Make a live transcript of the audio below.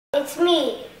It's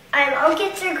me. I'm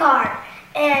Ankit Sarkar,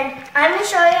 and I'm going to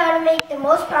show you how to make the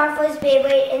most powerful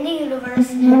Beyblade in the universe.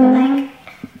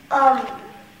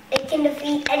 It can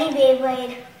defeat any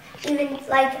Beyblade, even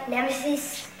like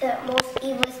Nemesis, the most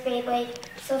evilest Beyblade,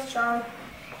 so strong.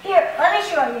 Here, let me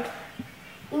show you.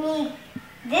 You need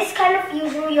this kind of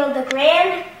fusion wheel, the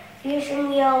Grand Fusion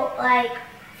Wheel, like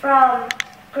from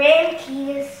Grand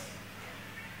Keys,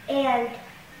 and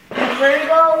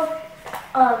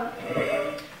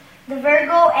the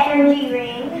Virgo Energy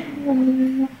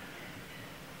Ring.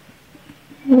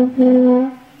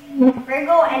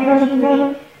 Virgo Energy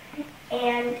Ring.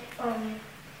 And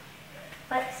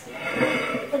let's see.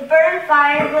 The Burn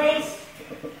Fireblaze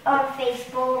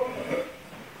Facebook.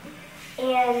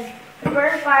 And the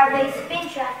Burn Fireblaze Spin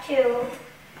Trap too.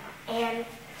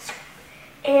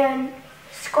 And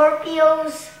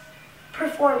Scorpio's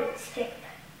Performance Stick.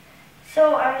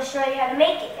 So I'm going to show you how to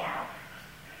make it now.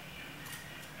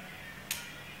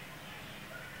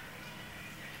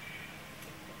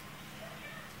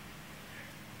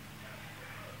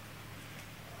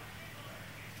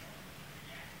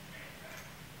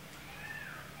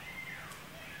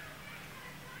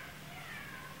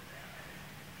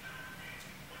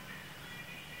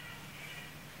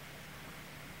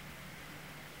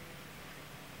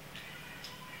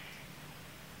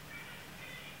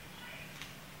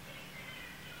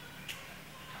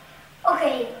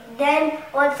 Okay, then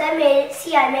once I made it,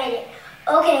 see I made it.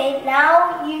 Okay,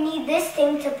 now you need this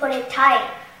thing to put it tight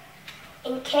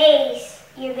in case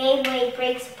your Beyblade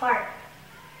breaks apart.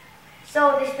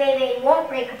 So this Beyblade won't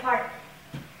break apart.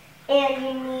 And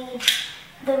you need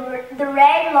the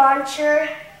red launcher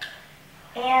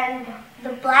and the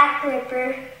black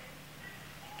gripper.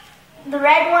 The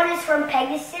red one is from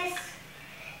Pegasus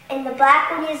and the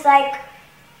black one is like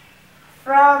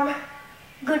from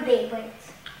Good Beyblades.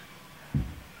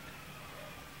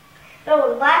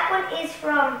 No, the black one is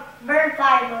from Burn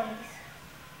Fireblaze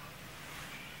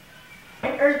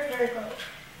and Earth Virgo.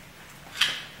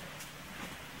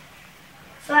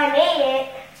 So I made it.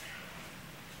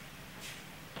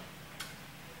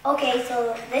 Okay,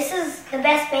 so this is the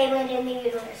best Beyblade in the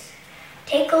universe.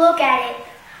 Take a look at it.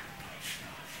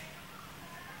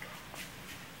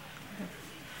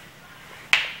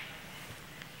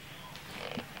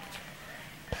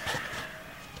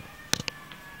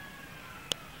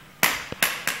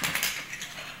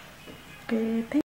 Okay,